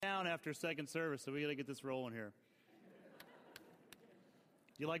after second service, so we got to get this rolling here.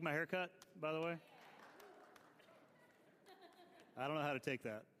 Do you like my haircut, by the way? I don't know how to take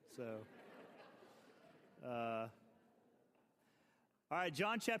that, so. All right,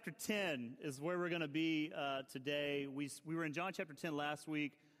 John chapter 10 is where we're going to be today. We were in John chapter 10 last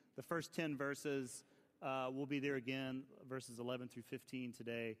week. The first 10 verses, we'll be there again, verses 11 through 15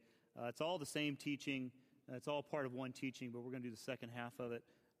 today. It's all the same teaching. It's all part of one teaching, but we're going to do the second half of it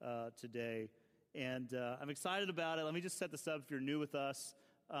today. And I'm excited about it. Let me just set this up if you're new with us.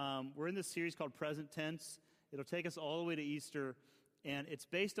 We're in this series called Present Tense. It'll take us all the way to Easter, and it's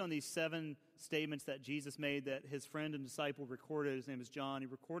based on these 7 statements that Jesus made that his friend and disciple recorded. His name is John. He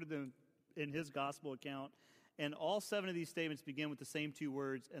recorded them in his gospel account, and all 7 of these statements begin with the same 2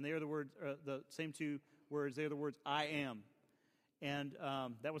 words, and they are the same 2 words. They are the words, I am. And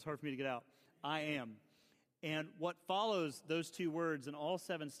that was hard for me to get out. I am. And what follows those 2 words in all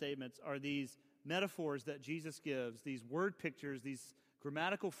 7 statements are these metaphors that Jesus gives, these word pictures, these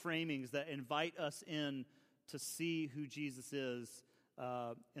grammatical framings that invite us in to see who Jesus is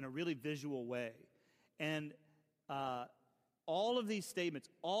in a really visual way. And all of these statements,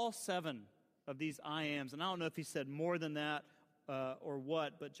 all 7 of these I ams, and I don't know if he said more than that or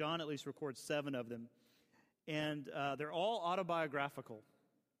what, but John at least records 7 of them. And they're all autobiographical.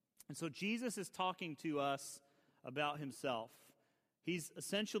 And so Jesus is talking to us about himself. He's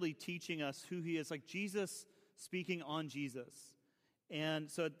essentially teaching us who he is, like Jesus speaking on Jesus. And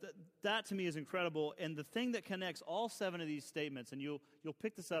so that to me is incredible. And the thing that connects all 7 of these statements, and you'll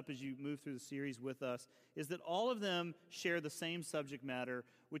pick this up as you move through the series with us, is that all of them share the same subject matter,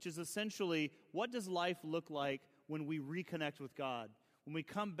 which is essentially, what does life look like when we reconnect with God? When we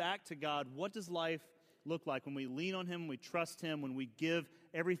come back to God, what does life look like? When we lean on him, when we trust him, when we give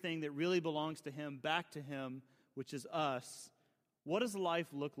everything that really belongs to him back to him, which is us, what does life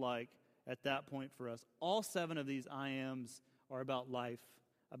look like at that point for us? All 7 of these I ams are about life,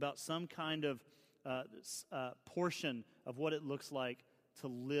 about some kind of portion of what it looks like to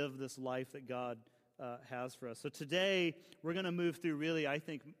live this life that God has for us. So today, we're going to move through really, I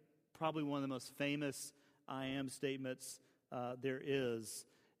think, probably one of the most famous I am statements there is.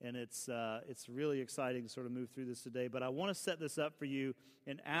 And it's really exciting to sort of move through this today. But I want to set this up for you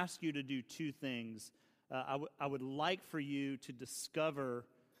and ask you to do 2 things. I would like for you to discover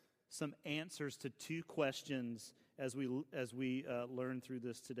some answers to 2 questions as we learn through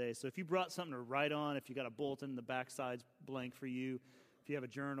this today. So if you brought something to write on, if you got a bulletin, the backside's blank for you. If you have a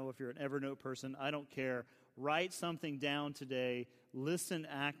journal, if you're an Evernote person, I don't care. Write something down today. Listen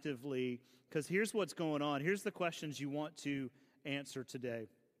actively, because here's what's going on. Here's the questions you want to answer today.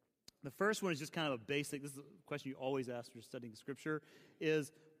 The first one is just kind of a basic, this is a question you always ask when you're studying Scripture,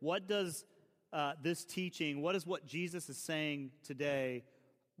 is what does this teaching, what is what Jesus is saying today,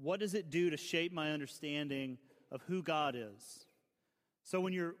 what does it do to shape my understanding of who God is? So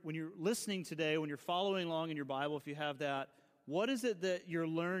when you're listening today, when you're following along in your Bible, if you have that, what is it that you're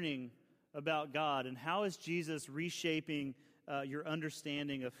learning about God, and how is Jesus reshaping your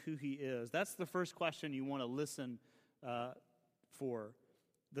understanding of who he is? That's the first question you want to listen for.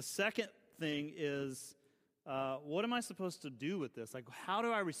 The second thing is, what am I supposed to do with this? Like, how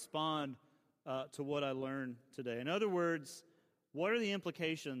do I respond to what I learned today? In other words, what are the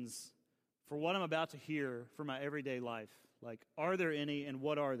implications for what I'm about to hear for my everyday life? Like, are there any, and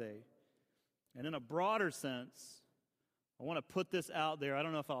what are they? And in a broader sense, I want to put this out there. I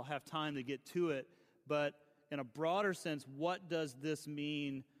don't know if I'll have time to get to it, but in a broader sense, what does this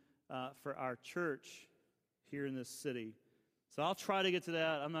mean for our church here in this city? So I'll try to get to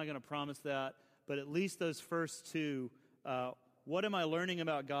that. I'm not going to promise that, but at least those first 2, what am I learning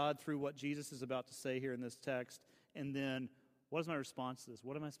about God through what Jesus is about to say here in this text? And then, what is my response to this?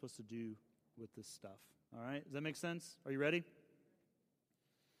 What am I supposed to do with this stuff? All right? Does that make sense? Are you ready?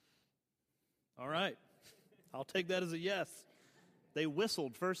 All right. I'll take that as a yes. They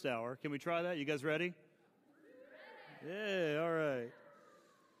whistled first hour. Can we try that? You guys ready? Yeah, all right.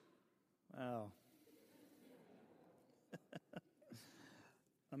 Wow.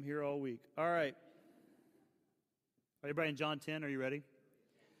 I'm here all week. All right. Everybody in John 10, are you ready?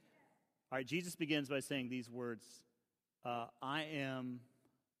 All right, Jesus begins by saying these words, I am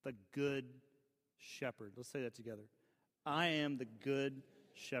the good shepherd. Let's say that together. I am the good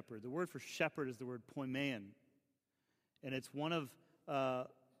shepherd. The word for shepherd is the word poimen. And it's one of the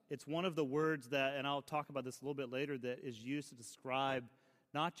words that, and I'll talk about this a little bit later, that is used to describe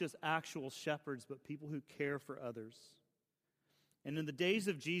not just actual shepherds, but people who care for others. And in the days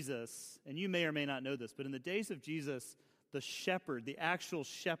of Jesus, and you may or may not know this, but in the days of Jesus, the shepherd, the actual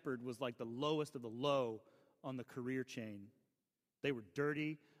shepherd, was like the lowest of the low on the career chain. They were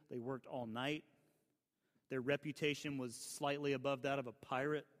dirty. They worked all night. Their reputation was slightly above that of a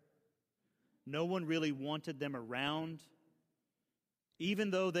pirate. No one really wanted them around.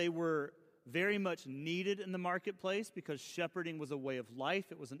 Even though they were very much needed in the marketplace because shepherding was a way of life,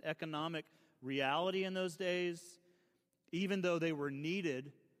 it was an economic reality in those days. Even though they were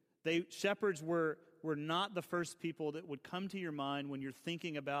needed, shepherds were not the first people that would come to your mind when you're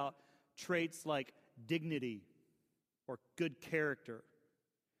thinking about traits like dignity or good character.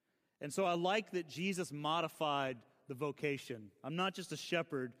 And so I like that Jesus modified the vocation. I'm not just a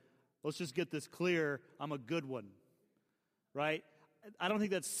shepherd. Let's just get this clear. I'm a good one, right? I don't think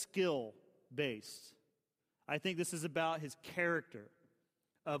that's skill-based. I think this is about his character.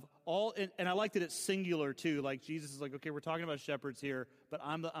 And I like that it's singular too. Like Jesus is like, okay, we're talking about shepherds here, but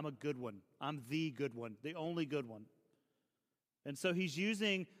I'm a good one. I'm the good one, the only good one. And so he's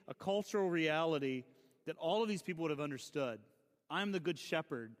using a cultural reality that all of these people would have understood. I'm the good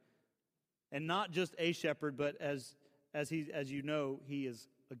shepherd, and not just a shepherd, but as you know, he is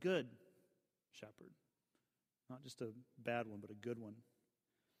a good shepherd, not just a bad one, but a good one.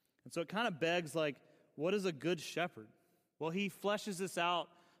 And so it kind of begs, like, what is a good shepherd? Well, he fleshes this out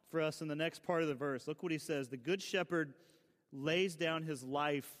for us in the next part of the verse. Look what he says. The good shepherd lays down his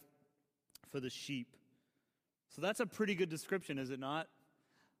life for the sheep. So that's a pretty good description, is it not?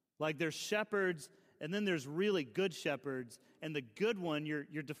 Like there's shepherds, and then there's really good shepherds. And the good one, you're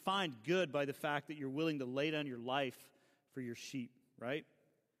defined good by the fact that you're willing to lay down your life for your sheep, right?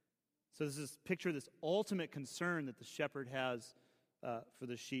 So picture this ultimate concern that the shepherd has for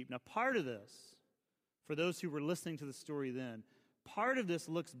the sheep. Now, part of this, for those who were listening to the story then, part of this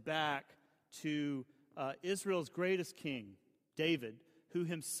looks back to Israel's greatest king, David, who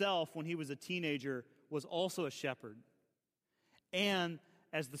himself, when he was a teenager, was also a shepherd. And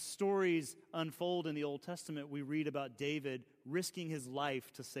as the stories unfold in the Old Testament, we read about David risking his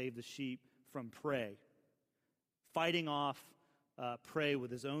life to save the sheep from prey, fighting off prey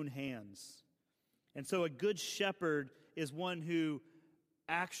with his own hands. And so a good shepherd is one who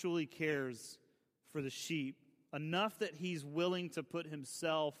actually cares for the sheep enough that he's willing to put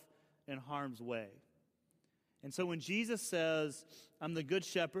himself in harm's way. And so when Jesus says, I'm the good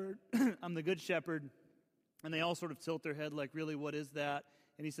shepherd, I'm the good shepherd, and they all sort of tilt their head like, really, what is that?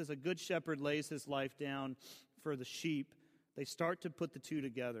 And he says, a good shepherd lays his life down for the sheep. They start to put the two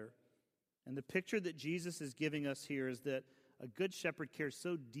together. And the picture that Jesus is giving us here is that a good shepherd cares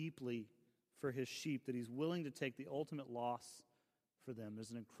so deeply for his sheep that he's willing to take the ultimate loss for them.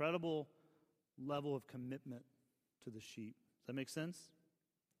 There's an incredible level of commitment to the sheep. Does that make sense?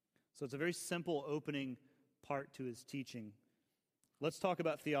 So it's a very simple opening part to his teaching. Let's talk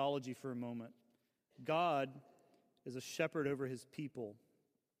about theology for a moment. God is a shepherd over his people.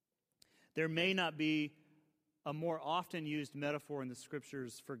 There may not be a more often used metaphor in the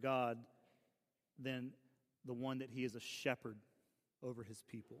scriptures for God than the one that he is a shepherd over his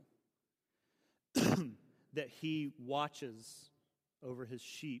people. That he watches over his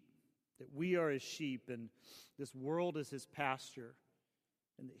sheep. That we are his sheep and this world is his pasture.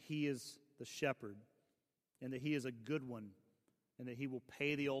 And that he is the shepherd. And that he is a good one. And that he will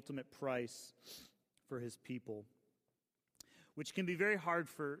pay the ultimate price for his people. Which can be very hard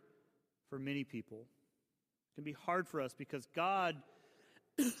for many people. It can be hard for us because God,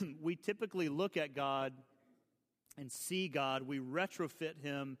 we typically look at God and see God. We retrofit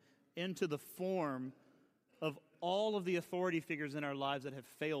him into the form of all of the authority figures in our lives that have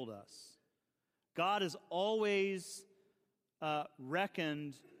failed us. God is always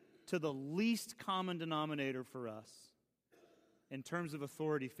reckoned to the least common denominator for us in terms of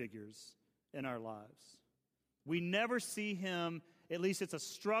authority figures in our lives. We never see him, at least it's a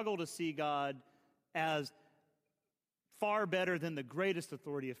struggle to see God as far better than the greatest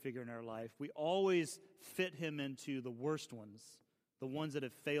authority figure in our life. We always fit him into the worst ones, the ones that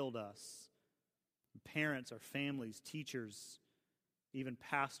have failed us. Parents, our families, teachers, even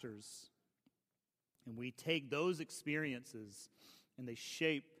pastors. And we take those experiences and they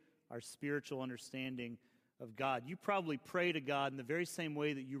shape our spiritual understanding of God. You probably pray to God in the very same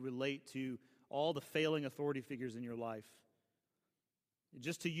way that you relate to all the failing authority figures in your life.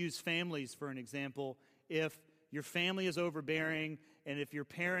 Just to use families for an example, if your family is overbearing and if your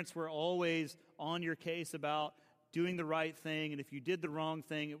parents were always on your case about doing the right thing, and if you did the wrong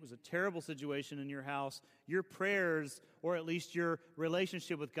thing, it was a terrible situation in your house, your prayers, or at least your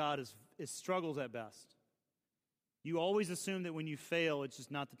relationship with God is struggles at best. You always assume that when you fail, it's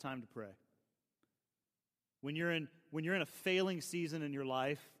just not the time to pray. When you're in a failing season in your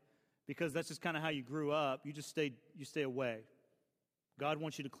life, because that's just kind of how you grew up, you stay away. God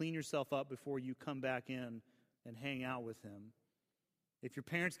wants you to clean yourself up before you come back in and hang out with him. If your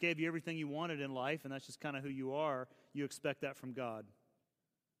parents gave you everything you wanted in life, and that's just kind of who you are, you expect that from God.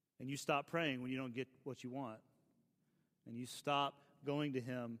 And you stop praying when you don't get what you want. And you stop going to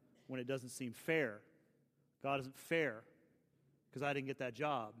Him when it doesn't seem fair. God isn't fair because I didn't get that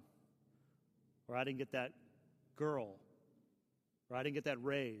job, or I didn't get that girl, or I didn't get that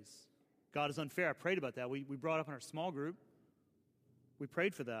raise. God is unfair. I prayed about that. We brought up in our small group. We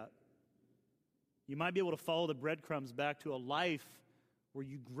prayed for that. You might be able to follow the breadcrumbs back to a life where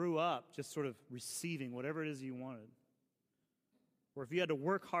you grew up just sort of receiving whatever it is you wanted. Or if you had to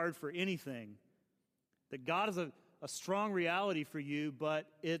work hard for anything, that God is a strong reality for you, but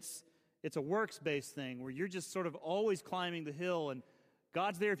it's a works-based thing where you're just sort of always climbing the hill, and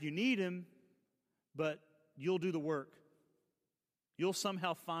God's there if you need Him, but you'll do the work. You'll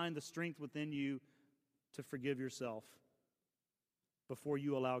somehow find the strength within you to forgive yourself before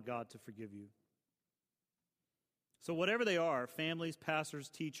you allow God to forgive you. So whatever they are, families, pastors,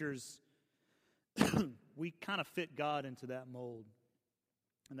 teachers, we kind of fit God into that mold.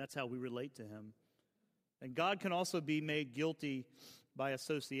 And that's how we relate to Him. And God can also be made guilty by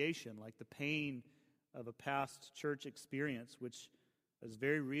association, like the pain of a past church experience, which is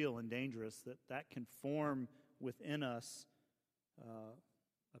very real and dangerous, that can form within us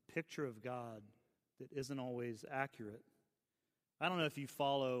a picture of God that isn't always accurate. I don't know if you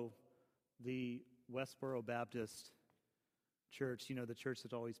follow the Westboro Baptist Church, the church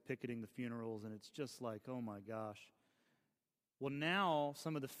that's always picketing the funerals, and it's just like, oh my gosh. Well, now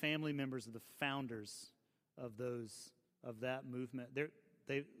some of the family members of the founders of that movement,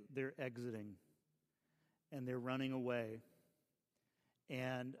 they're exiting, and they're running away.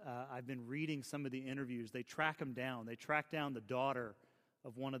 And I've been reading some of the interviews. They track them down. They track down the daughter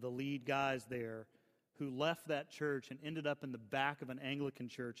of one of the lead guys there who left that church and ended up in the back of an Anglican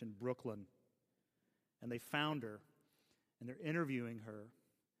church in Brooklyn. And they found her, and they're interviewing her.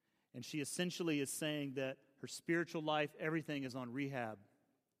 And she essentially is saying that her spiritual life, everything is on rehab.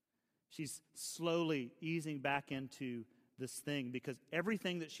 She's slowly easing back into this thing because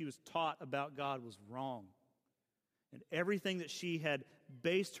everything that she was taught about God was wrong. And everything that she had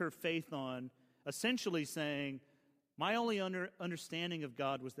based her faith on, essentially saying, my only understanding of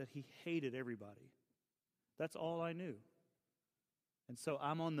God was that He hated everybody. That's all I knew. And so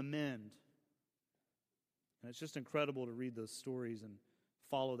I'm on the mend. And it's just incredible to read those stories and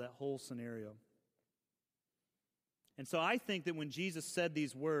follow that whole scenario. And so I think that when Jesus said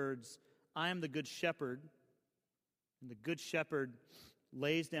these words, I am the good shepherd, and the good shepherd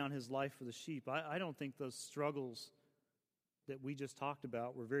lays down his life for the sheep, I don't think those struggles that we just talked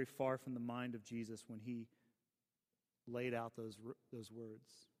about were very far from the mind of Jesus when He laid out those words.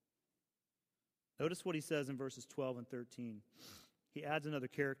 Notice what He says in verses 12 and 13. He adds another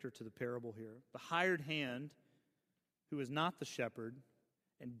character to the parable here. The hired hand, who is not the shepherd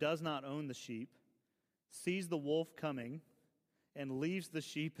and does not own the sheep, sees the wolf coming and leaves the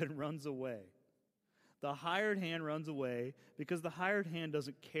sheep and runs away. The hired hand runs away because the hired hand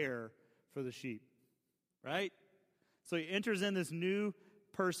doesn't care for the sheep, right? So he enters in this new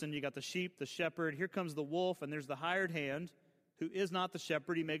person. You got the sheep, the shepherd. Here comes the wolf, and there's the hired hand who is not the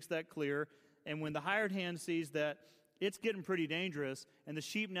shepherd. He makes that clear. And when the hired hand sees that it's getting pretty dangerous and the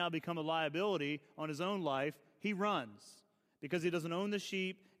sheep now become a liability on his own life, he runs because he doesn't own the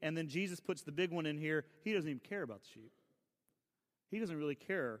sheep. And then Jesus puts the big one in here. He doesn't even care about the sheep. He doesn't really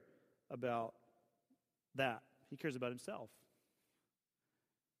care about that. He cares about himself.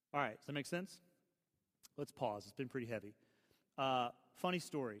 All right, does that make sense? Let's pause. It's been pretty heavy. Funny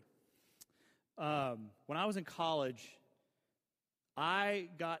story. When I was in college, my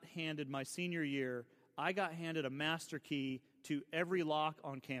senior year, I got handed a master key to every lock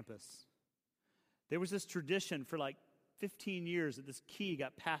on campus. There was this tradition for like 15 years that this key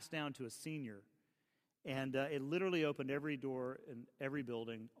got passed down to a senior. And it literally opened every door in every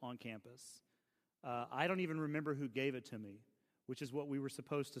building on campus. I don't even remember who gave it to me, which is what we were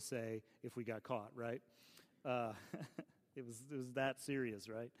supposed to say if we got caught, right? It was that serious,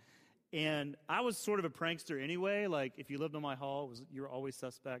 right? And I was sort of a prankster anyway. Like, if you lived on my hall, you were always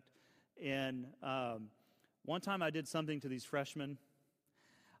suspect. And one time I did something to these freshmen,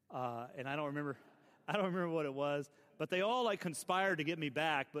 and I don't remember what it was, but they all like conspired to get me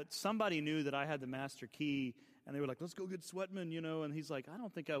back. But somebody knew that I had the master key, and they were like, "Let's go get Sweatman," And he's like, "I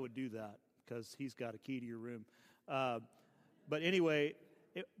don't think I would do that because he's got a key to your room." But anyway,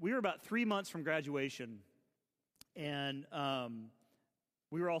 we were about 3 months from graduation, and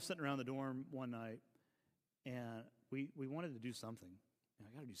we were all sitting around the dorm one night, and we wanted to do something.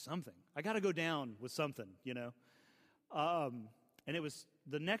 I got to do something. I got to go down with something, And it was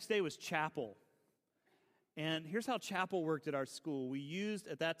the next day was chapel, And here's how chapel worked at our school. We used,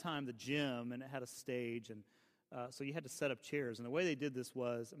 at that time, the gym, and it had a stage, and so you had to set up chairs. And the way they did this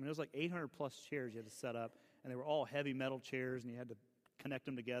was, it was like 800-plus chairs you had to set up, and they were all heavy metal chairs, and you had to connect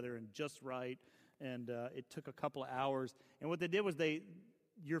them together and just right, and it took a couple of hours. And what they did was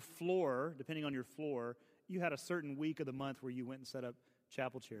your floor, depending on your floor, you had a certain week of the month where you went and set up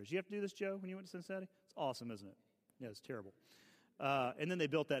chapel chairs. You have to do this, Joe, when you went to Cincinnati? It's awesome, isn't it? Yeah, it's terrible. And then they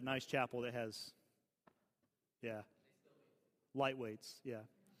built that nice chapel that has, lightweights,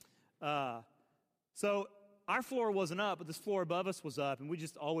 So our floor wasn't up, but this floor above us was up, and we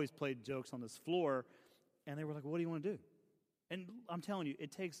just always played jokes on this floor. And they were like, "What do you want to do?" And I'm telling you,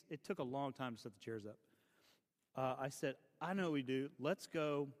 it took a long time to set the chairs up. I said, "I know what we do. Let's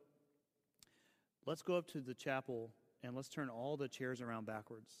go up to the chapel and let's turn all the chairs around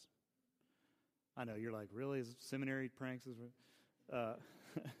backwards." I know you're like, "Really? Is it seminary pranks?"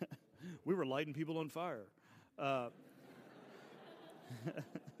 We were lighting people on fire.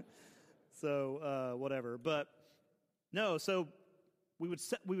 So whatever, but no. So we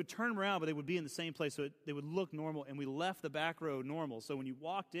would turn them around, but they would be in the same place, so they would look normal. And we left the back row normal. So when you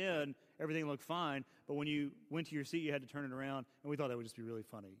walked in, everything looked fine. But when you went to your seat, you had to turn it around. And we thought that would just be really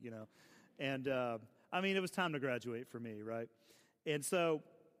funny, And it was time to graduate for me, right? And so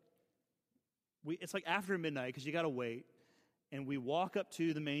it's like after midnight because you got to wait. And we walk up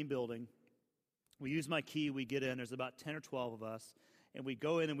to the main building. We use my key. We get in. There's about 10 or 12 of us. And we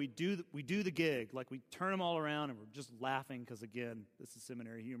go in and we do the gig. Like we turn them all around and we're just laughing because, again, this is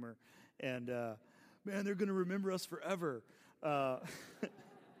seminary humor. And, man, they're going to remember us forever.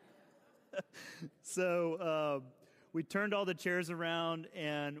 So we turned all the chairs around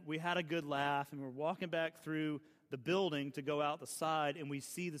and we had a good laugh. And we're walking back through the building to go out the side. And we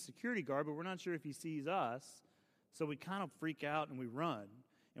see the security guard, but we're not sure if he sees us. So we kind of freak out and we run.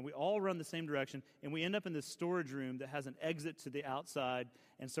 And we all run the same direction, and we end up in this storage room that has an exit to the outside,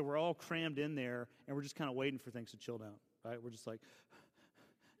 and so we're all crammed in there, and we're just kind of waiting for things to chill down, right? We're just like,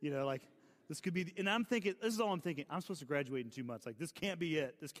 this could be, and I'm thinking, this is all I'm thinking, I'm supposed to graduate in 2 months. Like, this can't be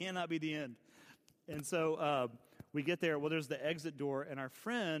it. This cannot be the end. And so we get there. Well, there's the exit door, and our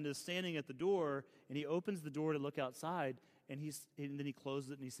friend is standing at the door, and he opens the door to look outside, and then he closes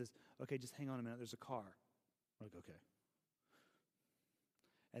it, and he says, "Okay, just hang on a minute. There's a car." I'm like, "Okay."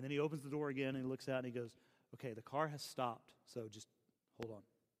 And then he opens the door again, and he looks out, and he goes, "Okay, the car has stopped, so just hold on."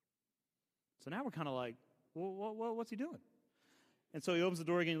 So now we're kind of like, well, what's he doing? And so he opens the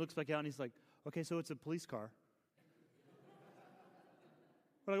door again, he looks back out, and he's like, "Okay, so it's a police car."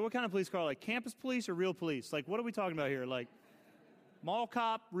 We're like, "What kind of police car? Like campus police or real police? Like, what are we talking about here? Like mall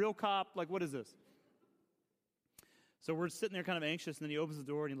cop, real cop? Like, what is this?" So we're sitting there kind of anxious, and then he opens the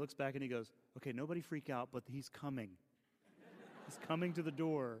door, and he looks back, and he goes, "Okay, nobody freak out, but he's coming. He's coming to the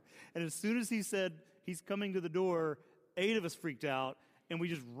door." And as soon as he said he's coming to the door, 8 of us freaked out, and we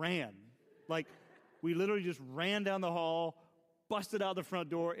just ran. Like, we literally just ran down the hall, busted out the front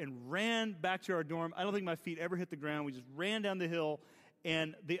door, and ran back to our dorm. I don't think my feet ever hit the ground. We just ran down the hill,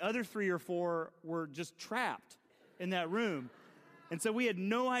 and the other 3 or 4 were just trapped in that room. And so we had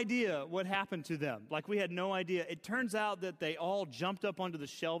no idea what happened to them. Like, we had no idea. It turns out that they all jumped up onto the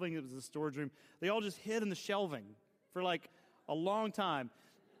shelving. It was the storage room. They all just hid in the shelving for, like, a long time.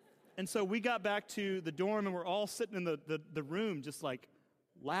 And so we got back to the dorm, and we're all sitting in the room just like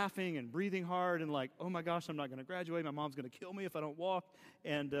laughing and breathing hard and like, "Oh my gosh, I'm not going to graduate. My mom's going to kill me if I don't walk,"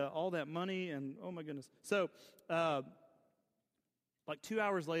 and all that money, and oh my goodness. So like 2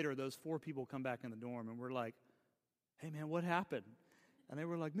 hours later, those 4 people come back in the dorm, and we're like, "Hey man, what happened?" And they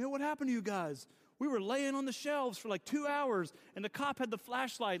were like, "Man, what happened to you guys? We were laying on the shelves for like 2 hours, and the cop had the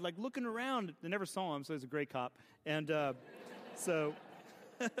flashlight like looking around." They never saw him, so he's a great cop. And so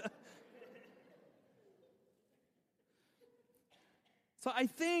I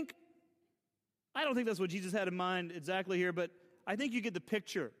don't think that's what Jesus had in mind exactly here, but I think you get the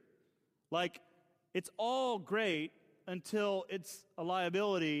picture. Like, it's all great until it's a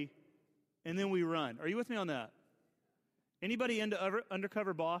liability, and then we run. Are you with me on that? Anybody into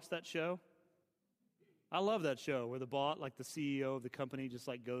Undercover Boss, that show? I love that show where the boss, like the CEO of the company, just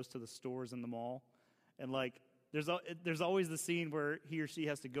like goes to the stores in the mall, and like there's always the scene where he or she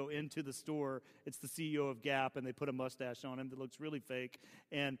has to go into the store. It's the CEO of Gap, and they put a mustache on him that looks really fake,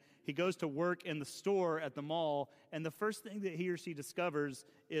 and he goes to work in the store at the mall, and the first thing that he or she discovers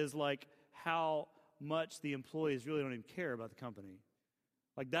is like how much the employees really don't even care about the company.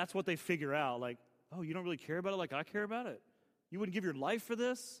 Like, that's what they figure out. Like, "Oh, you don't really care about it like I care about it? You wouldn't give your life for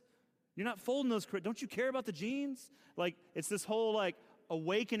this? You're not folding those, don't you care about the jeans?" Like, it's this whole like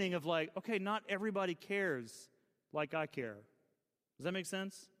awakening of like, okay, not everybody cares like I care. Does that make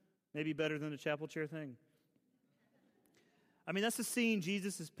sense? Maybe better than the chapel chair thing. I mean, that's the scene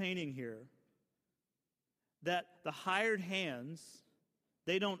Jesus is painting here. That the hired hands,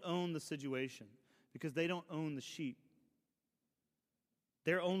 they don't own the situation because they don't own the sheep.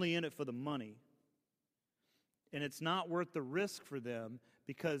 They're only in it for the money. And it's not worth the risk for them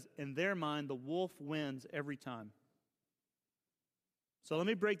because in their mind, the wolf wins every time. So let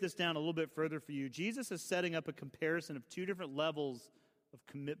me break this down a little bit further for you. Jesus is setting up a comparison of two different levels of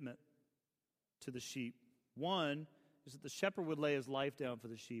commitment to the sheep. One is that the shepherd would lay his life down for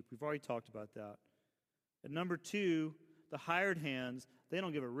the sheep. We've already talked about that. And number two, the hired hands, they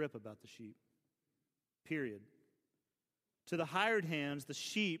don't give a rip about the sheep. Period. To the hired hands, the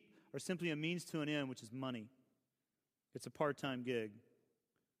sheep are simply a means to an end, which is money. It's a part-time gig.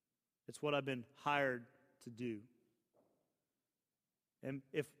 It's what I've been hired to do. And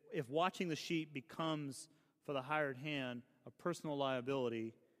if watching the sheep becomes, for the hired hand, a personal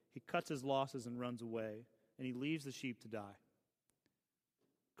liability, he cuts his losses and runs away, and he leaves the sheep to die.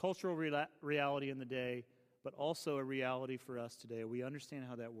 Cultural reality in the day, but also a reality for us today. We understand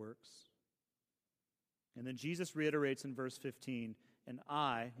how that works. And then Jesus reiterates in verse 15, and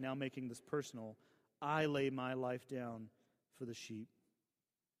I, now making this personal, I lay my life down for the sheep.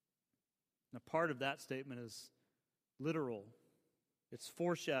 Now, part of that statement is literal. It's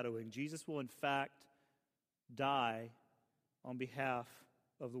foreshadowing. Jesus will, in fact, die on behalf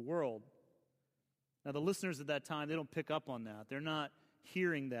of the world. Now, the listeners at that time, they don't pick up on that. They're not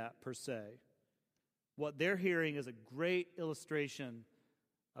hearing that per se. What they're hearing is a great illustration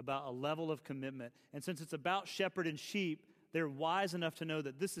about a level of commitment. And since it's about shepherd and sheep, they're wise enough to know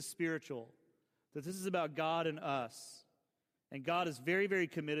that this is spiritual, that this is about God and us. And God is very, very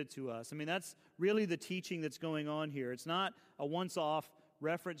committed to us. I mean, that's really the teaching that's going on here. It's not a once-off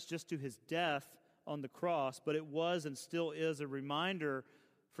reference just to his death on the cross, but it was and still is a reminder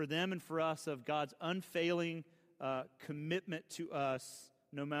for them and for us of God's unfailing commitment to us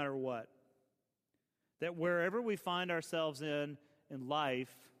no matter what. That wherever we find ourselves in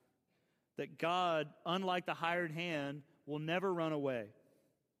life, that God, unlike the hired hand, will never run away.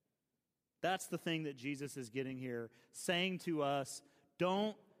 That's the thing that Jesus is getting here, saying to us,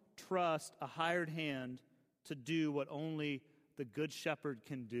 don't trust a hired hand to do what only the good shepherd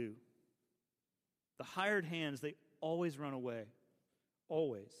can do. The hired hands, they always run away.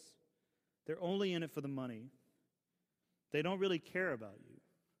 Always. They're only in it for the money. They don't really care about you.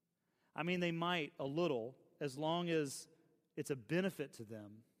 I mean, they might a little, as long as it's a benefit to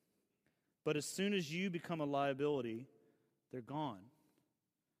them. But as soon as you become a liability, they're gone.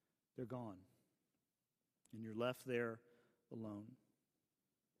 They're gone. And you're left there alone.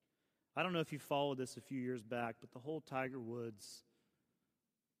 I don't know if you followed this a few years back, but the whole Tiger Woods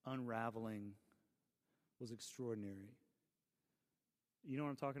unraveling was extraordinary. You know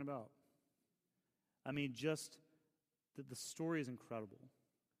what I'm talking about? I mean, just the story is incredible.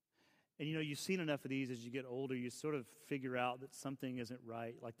 And you know, you've seen enough of these as you get older, you sort of figure out that something isn't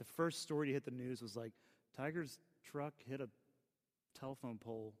right. Like the first story to hit the news was like, Tiger's truck hit a telephone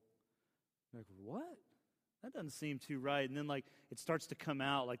pole. You're like, what? That doesn't seem too right. And then like it starts to come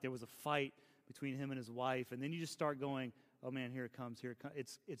out like there was a fight between him and his wife. And then you just start going, oh man, here it comes, here it comes.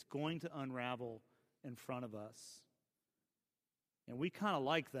 It's going to unravel in front of us. And we kind of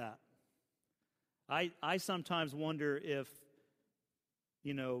like that. I sometimes wonder if,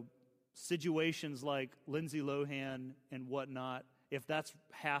 you know, situations like Lindsay Lohan and whatnot, if that's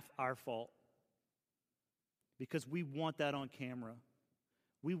half our fault. Because we want that on camera.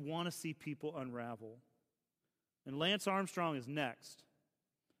 We want to see people unravel. And Lance Armstrong is next.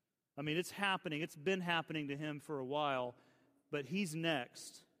 I mean, it's happening. It's been happening to him for a while, but he's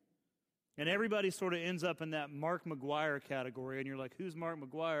next. And everybody sort of ends up in that Mark McGuire category, and you're like, who's Mark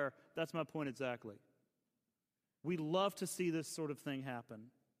McGuire? That's my point exactly. We love to see this sort of thing happen.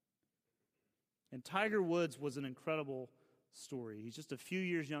 And Tiger Woods was an incredible story. He's just a few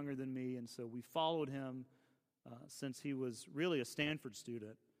years younger than me, and so we followed him since he was really a Stanford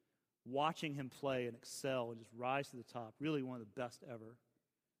student, watching him play and excel and just rise to the top, really one of the best ever.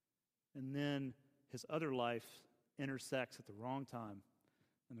 And then his other life intersects at the wrong time,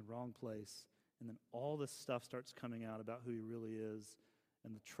 in the wrong place, and then all this stuff starts coming out about who he really is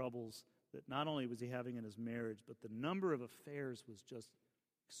and the troubles that not only was he having in his marriage, but the number of affairs was just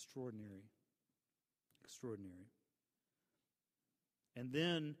extraordinary. Extraordinary. And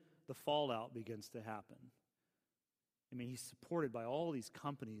then the fallout begins to happen. I mean, he's supported by all these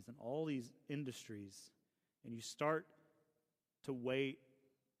companies and all these industries, and you start to wait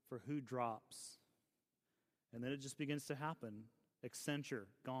for who drops. And then it just begins to happen. Accenture,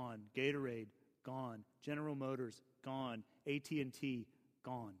 gone. Gatorade, gone. General Motors, gone. AT&T,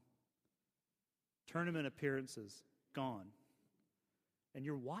 gone. Tournament appearances, gone. And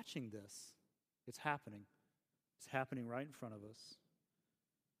you're watching this. It's happening. It's happening right in front of us.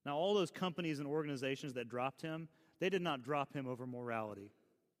 Now, all those companies and organizations that dropped him, they did not drop him over morality.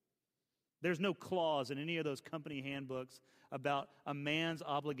 There's no clause in any of those company handbooks about a man's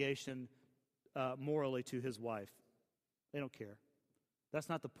obligation morally to his wife. They don't care. That's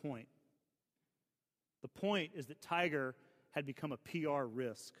not the point. The point is that Tiger had become a PR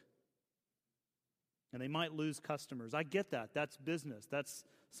risk. And they might lose customers. I get that. That's business. That's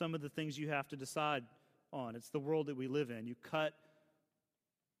some of the things you have to decide on. It's the world that we live in. You cut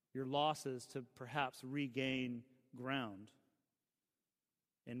your losses to perhaps regain ground.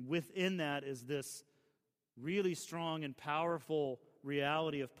 And within that is this really strong and powerful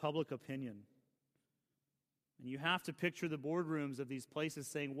reality of public opinion. And you have to picture the boardrooms of these places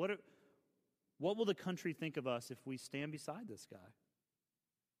saying, what will the country think of us if we stand beside this guy?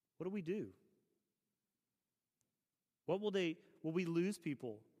 What do we do? Will we lose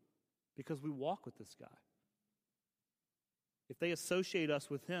people because we walk with this guy? If they associate us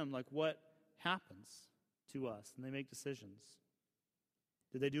with him, like what happens to us? And they make decisions.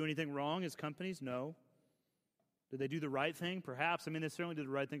 Did they do anything wrong as companies? No. Did they do the right thing? Perhaps. I mean, they certainly did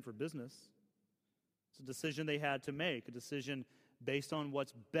the right thing for business. It's a decision they had to make, a decision based on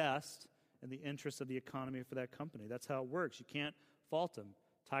what's best in the interests of the economy for that company. That's how it works. You can't fault them.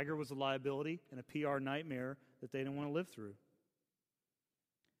 Tiger was a liability and a PR nightmare that they didn't want to live through.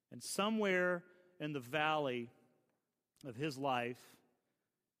 And somewhere in the valley of his life,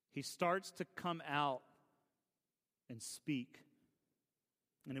 he starts to come out and speak.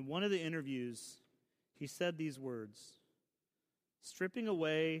 And in one of the interviews, he said these words, "Stripping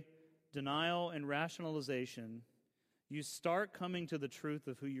away denial and rationalization, you start coming to the truth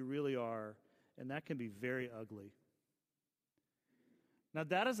of who you really are, and that can be very ugly." Now,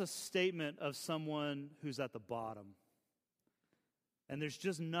 that is a statement of someone who's at the bottom. And there's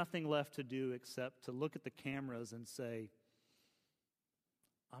just nothing left to do except to look at the cameras and say,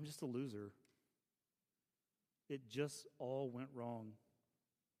 I'm just a loser. It just all went wrong.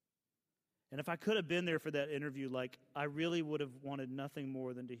 And if I could have been there for that interview, I really would have wanted nothing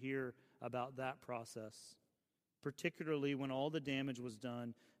more than to hear about that process, particularly when all the damage was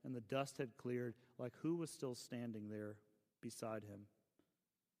done and the dust had cleared, who was still standing there beside him?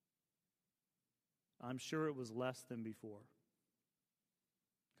 I'm sure it was less than before,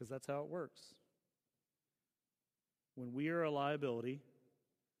 because that's how it works. When we are a liability,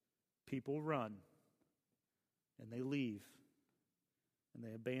 people run, and they leave, and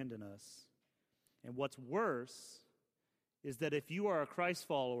they abandon us. And what's worse is that if you are a Christ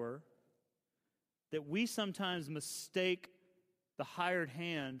follower, that we sometimes mistake the hired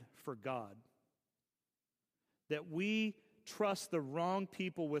hand for God. That we trust the wrong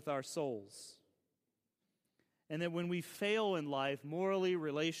people with our souls. And that when we fail in life, morally,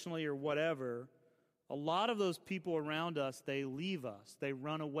 relationally, or whatever, a lot of those people around us, they leave us. They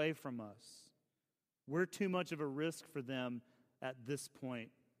run away from us. We're too much of a risk for them at this point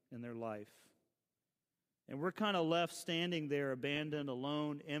in their life. And we're kind of left standing there, abandoned,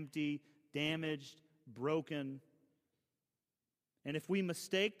 alone, empty, damaged, broken. And if we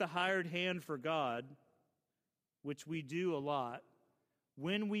mistake the hired hand for God, which we do a lot,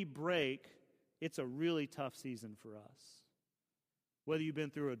 when we break, it's a really tough season for us. Whether you've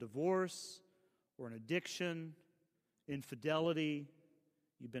been through a divorce or an addiction, infidelity,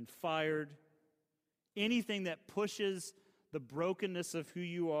 you've been fired, anything that pushes the brokenness of who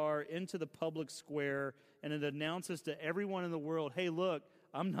you are into the public square and it announces to everyone in the world, hey, look,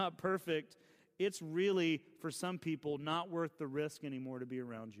 I'm not perfect. It's really, for some people, not worth the risk anymore to be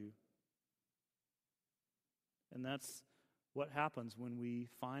around you. And that's what happens when we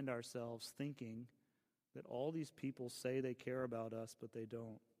find ourselves thinking that all these people say they care about us, but they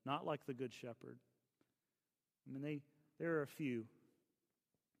don't. Not like the Good Shepherd. I mean, there are a few,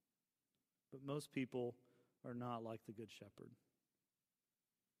 but most people are not like the Good Shepherd.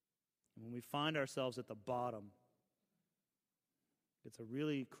 And when we find ourselves at the bottom, it's a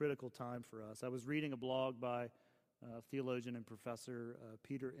really critical time for us. I was reading a blog by theologian and professor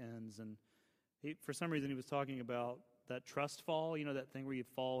Peter Enns, and for some reason he was talking about that trust fall, that thing where you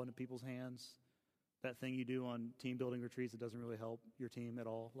fall into people's hands, that thing you do on team building retreats that doesn't really help your team at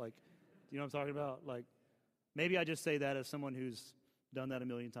all. Do you know what I'm talking about? Maybe I just say that as someone who's done that a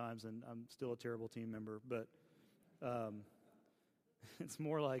million times and I'm still a terrible team member, but it's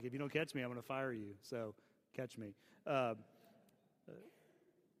more like, if you don't catch me, I'm going to fire you, so catch me.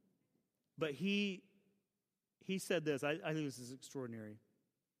 But he said this, I think this is extraordinary.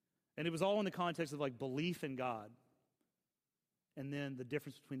 And it was all in the context of belief in God. And then the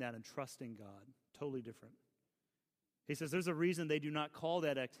difference between that and trusting God. Totally different. He says there's a reason they do not call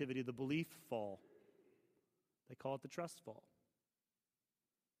that activity the belief fall. They call it the trust fall.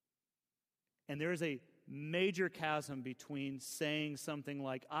 And there is a major chasm between saying something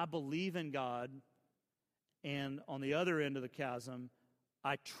like, I believe in God, and on the other end of the chasm,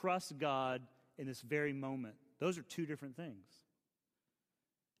 I trust God in this very moment. Those are two different things.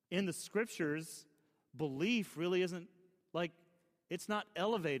 In the Scriptures, belief really isn't it's not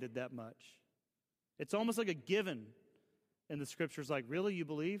elevated that much. It's almost like a given in the Scriptures, like, really, you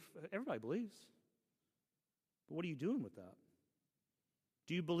believe? Everybody believes. But what are you doing with that?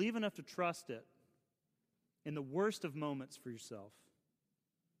 Do you believe enough to trust it in the worst of moments for yourself?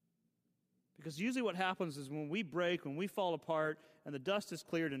 Because usually what happens is when we break, when we fall apart, and the dust is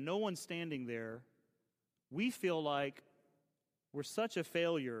cleared and no one's standing there, we feel like we're such a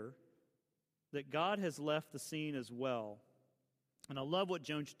failure that God has left the scene as well. And I love what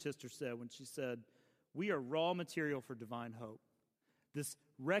Joan Chittister said when she said, we are raw material for divine hope. This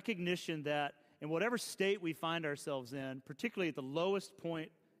recognition that in whatever state we find ourselves in, particularly at the lowest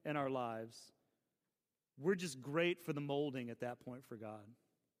point in our lives, we're just great for the molding at that point for God.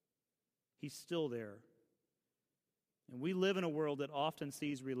 He's still there. And we live in a world that often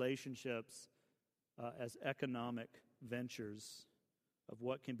sees relationships as economic ventures of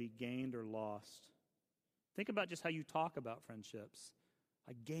what can be gained or lost. Think about just how you talk about friendships.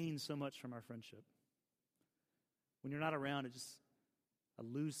 I gain so much from our friendship. When you're not around, I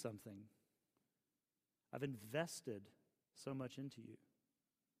lose something. I've invested so much into you.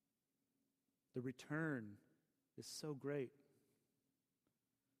 The return is so great.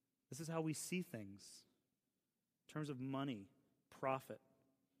 This is how we see things in terms of money, profit.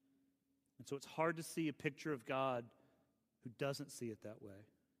 And so it's hard to see a picture of God who doesn't see it that way.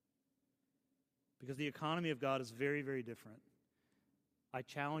 Because the economy of God is very, very different. I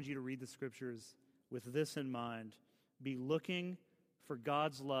challenge you to read the Scriptures with this in mind. Be looking for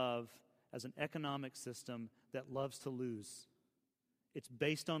God's love as an economic system that loves to lose. It's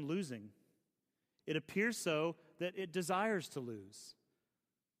based on losing. It appears so that it desires to lose.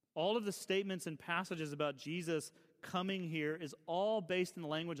 All of the statements and passages about Jesus coming here is all based in the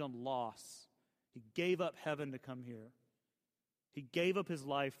language on loss. He gave up heaven to come here. He gave up his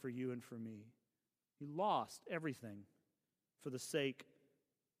life for you and for me. He lost everything for the sake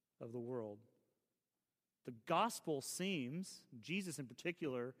of the world. The gospel seems, Jesus in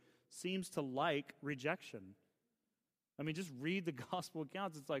particular, seems to like rejection. I mean, just read the gospel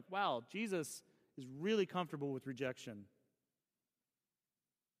accounts. It's like, wow, Jesus is really comfortable with rejection.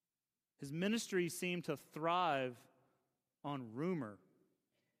 His ministry seemed to thrive on rumor.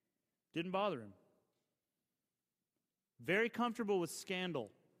 Didn't bother him. Very comfortable with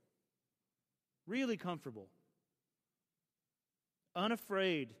scandal. Really comfortable.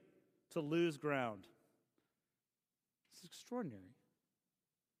 Unafraid to lose ground. It's extraordinary.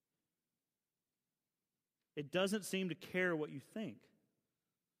 It doesn't seem to care what you think.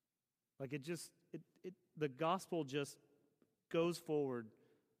 Like the gospel just goes forward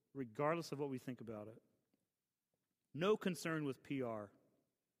regardless of what we think about it. No concern with PR.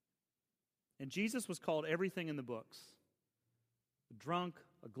 And Jesus was called everything in the books. A drunk,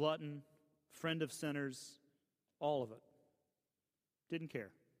 a glutton, friend of sinners, all of it. Didn't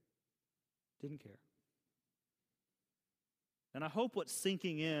care. Didn't care. And I hope what's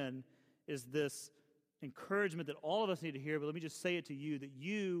sinking in is this encouragement that all of us need to hear, but let me just say it to you, that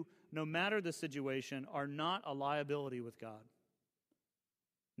you, no matter the situation, are not a liability with God.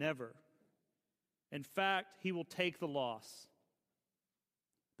 Never. In fact, he will take the loss.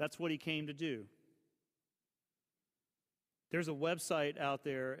 That's what he came to do. There's a website out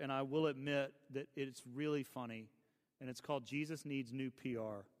there, and I will admit that it's really funny, and it's called Jesus Needs New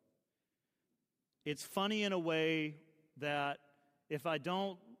PR. It's funny in a way that if I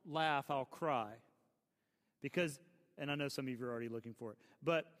don't laugh, I'll cry. Because, and I know some of you are already looking for it,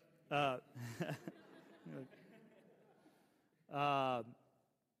 but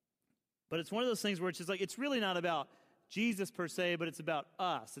but it's one of those things where it's just like, it's really not about Jesus per se, but it's about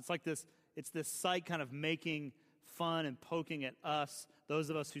us. It's like this site kind of making fun and poking at us, those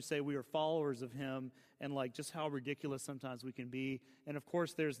of us who say we are followers of him, and like just how ridiculous sometimes we can be. And of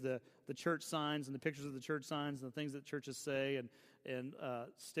course there's the church signs and the pictures of the church signs and the things that churches say and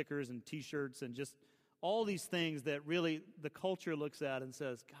stickers and t-shirts and just all these things that really the culture looks at and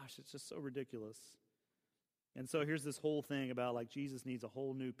says, gosh, it's just so ridiculous. And so here's this whole thing about like Jesus needs a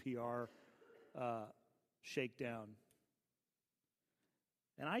whole new PR shakedown.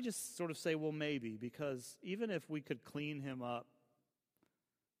 And I just sort of say, well, maybe, because even if we could clean him up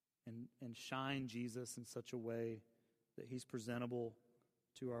and shine Jesus in such a way that he's presentable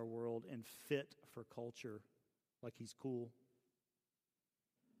to our world and fit for culture, like he's cool.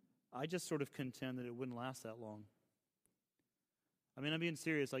 I just sort of contend that it wouldn't last that long. I mean, I'm being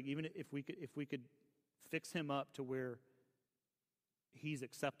serious. Like, even if we could fix him up to where he's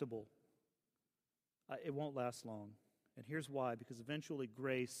acceptable, it won't last long. And here's why: because eventually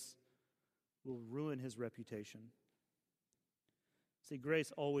grace will ruin his reputation. See,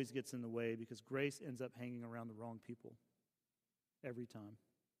 grace always gets in the way because grace ends up hanging around the wrong people every time.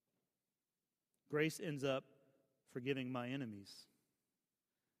 Grace ends up forgiving my enemies.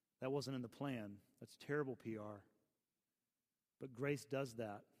 That wasn't in the plan. That's terrible PR. But grace does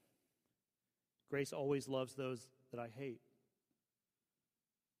that. Grace always loves those that I hate.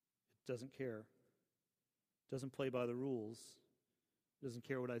 It doesn't care. It doesn't play by the rules. It doesn't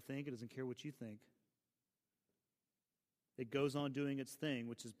care what I think. It doesn't care what you think. It goes on doing its thing,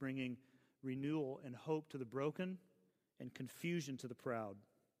 which is bringing renewal and hope to the broken and confusion to the proud.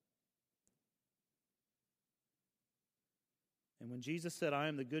 And when Jesus said, "I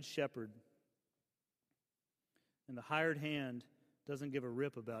am the good shepherd," and the hired hand doesn't give a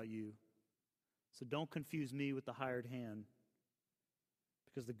rip about you, so don't confuse me with the hired hand,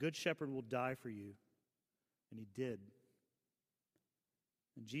 because the good shepherd will die for you, and he did.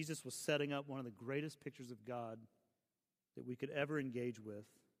 And Jesus was setting up one of the greatest pictures of God that we could ever engage with,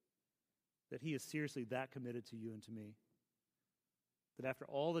 that he is seriously that committed to you and to me, that after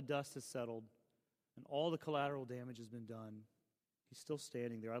all the dust has settled and all the collateral damage has been done, he's still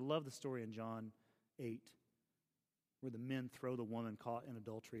standing there. I love the story in John 8 where the men throw the woman caught in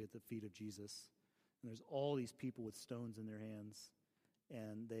adultery at the feet of Jesus. And there's all these people with stones in their hands,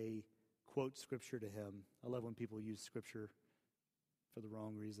 and they quote Scripture to him. I love when people use Scripture for the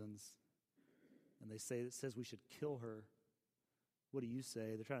wrong reasons. And they say, it says we should kill her. What do you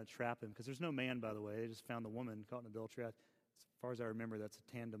say? They're trying to trap him, because there's no man, by the way. They just found the woman caught in adultery. As far as I remember, that's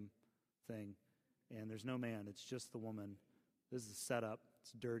a tandem thing. And there's no man. It's just the woman. This is a setup.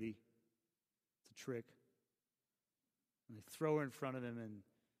 It's dirty. It's a trick. And they throw her in front of him, and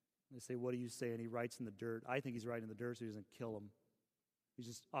they say, what do you say? And he writes in the dirt. I think he's writing in the dirt so he doesn't kill him. He's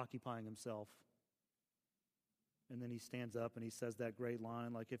just occupying himself. And then he stands up and he says that great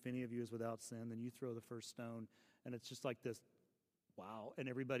line, like, if any of you is without sin, then you throw the first stone. And it's just like this, wow. And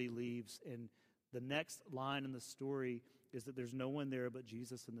everybody leaves. And the next line in the story is that there's no one there but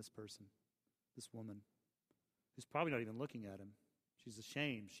Jesus and this person, this woman, who's probably not even looking at him. She's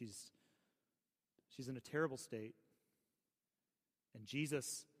ashamed. She's in a terrible state. And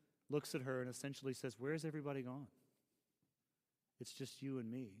Jesus looks at her and essentially says, where's everybody gone? It's just you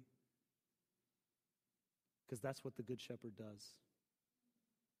and me. Because that's what the Good Shepherd does.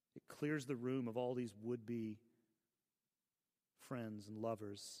 It clears the room of all these would-be friends and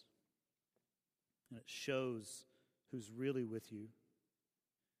lovers. And it shows who's really with you.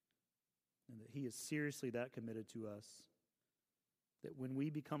 And that he is seriously that committed to us, that when we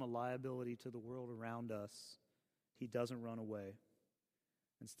become a liability to the world around us, he doesn't run away.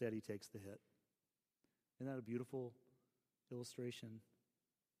 Instead, he takes the hit. Isn't that a beautiful illustration?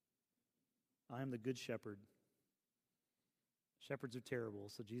 I am the good shepherd. Shepherds are terrible,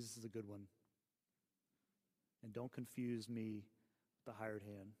 so Jesus is a good one. And don't confuse me with the hired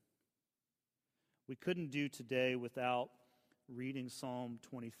hand. We couldn't do today without reading Psalm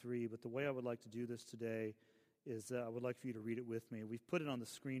 23, but the way I would like to do this today is I would like for you to read it with me. We've put it on the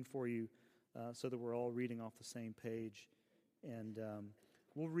screen for you so that we're all reading off the same page. And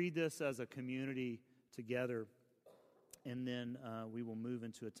we'll read this as a community together, and then we will move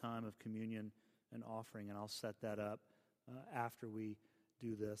into a time of communion and offering, and I'll set that up after we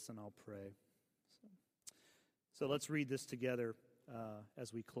do this, and I'll pray. So let's read this together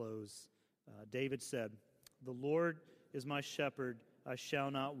as we close. David said, "The Lord is my shepherd, I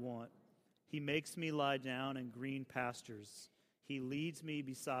shall not want. He makes me lie down in green pastures. He leads me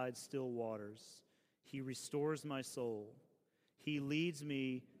beside still waters. He restores my soul. He leads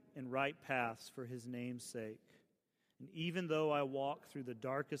me in right paths for his name's sake. And even though I walk through the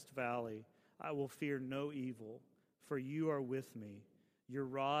darkest valley, I will fear no evil, for you are with me. Your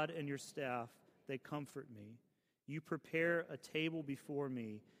rod and your staff, they comfort me. You prepare a table before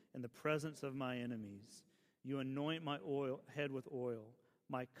me in the presence of my enemies. You anoint my head with oil.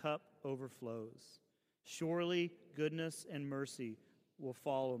 My cup overflows. Surely goodness and mercy will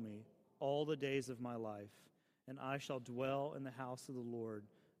follow me all the days of my life, and I shall dwell in the house of the Lord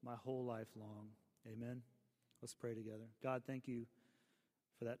my whole life long." Amen. Let's pray together. God, thank you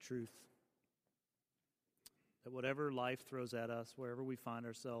for that truth. That whatever life throws at us, wherever we find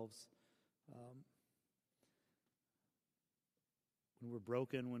ourselves, when we're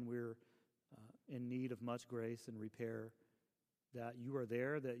broken, when we're in need of much grace and repair, that you are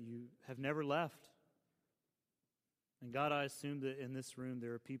there, that you have never left, And God, I assume that in this room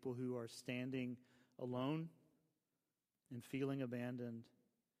there are people who are standing alone and feeling abandoned.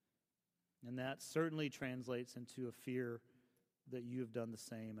 And that certainly translates into a fear that you have done the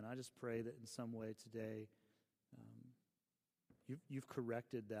same. And I just pray that in some way today you've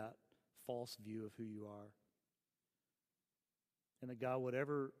corrected that false view of who you are. And that God,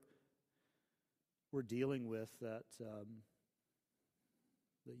 whatever we're dealing with, that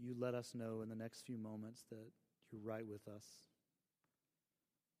you let us know in the next few moments that you're right with us.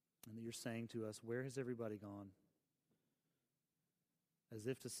 And that you're saying to us, where has everybody gone? As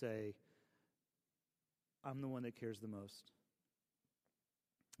if to say, I'm the one that cares the most.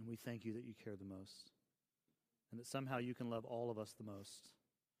 And we thank you that you care the most. And that somehow you can love all of us the most.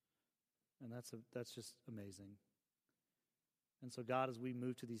 And that's just amazing. And so, God, as we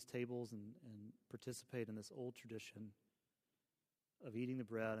move to these tables and participate in this old tradition of eating the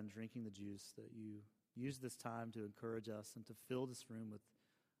bread and drinking the juice, that you use this time to encourage us and to fill this room with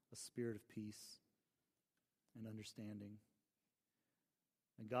a spirit of peace and understanding.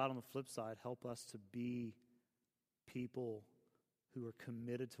 And God, on the flip side, help us to be people who are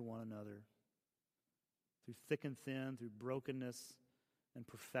committed to one another through thick and thin, through brokenness and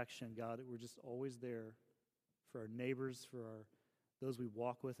perfection. God, that we're just always there for our neighbors, for those we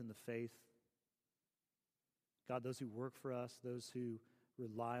walk with in the faith. God, those who work for us, those who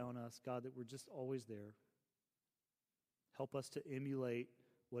rely on us. God, that we're just always there. Help us to emulate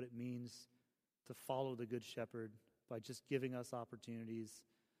what it means to follow the Good Shepherd by just giving us opportunities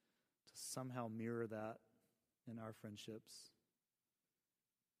to somehow mirror that in our friendships.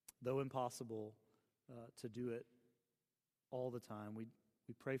 Though impossible to do it all the time, we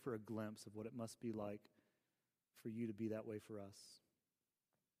pray for a glimpse of what it must be like for you to be that way for us.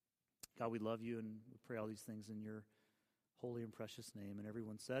 God, we love you, and we pray all these things in your holy and precious name. And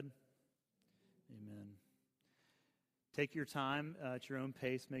everyone said, amen. Take your time at your own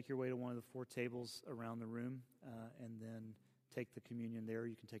pace. Make your way to one of the 4 tables around the room, and then take the communion there.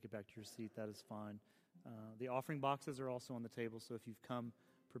 You can take it back to your seat. That is fine. The offering boxes are also on the table, so if you've come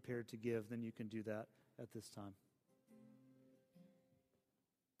prepared to give, then you can do that at this time.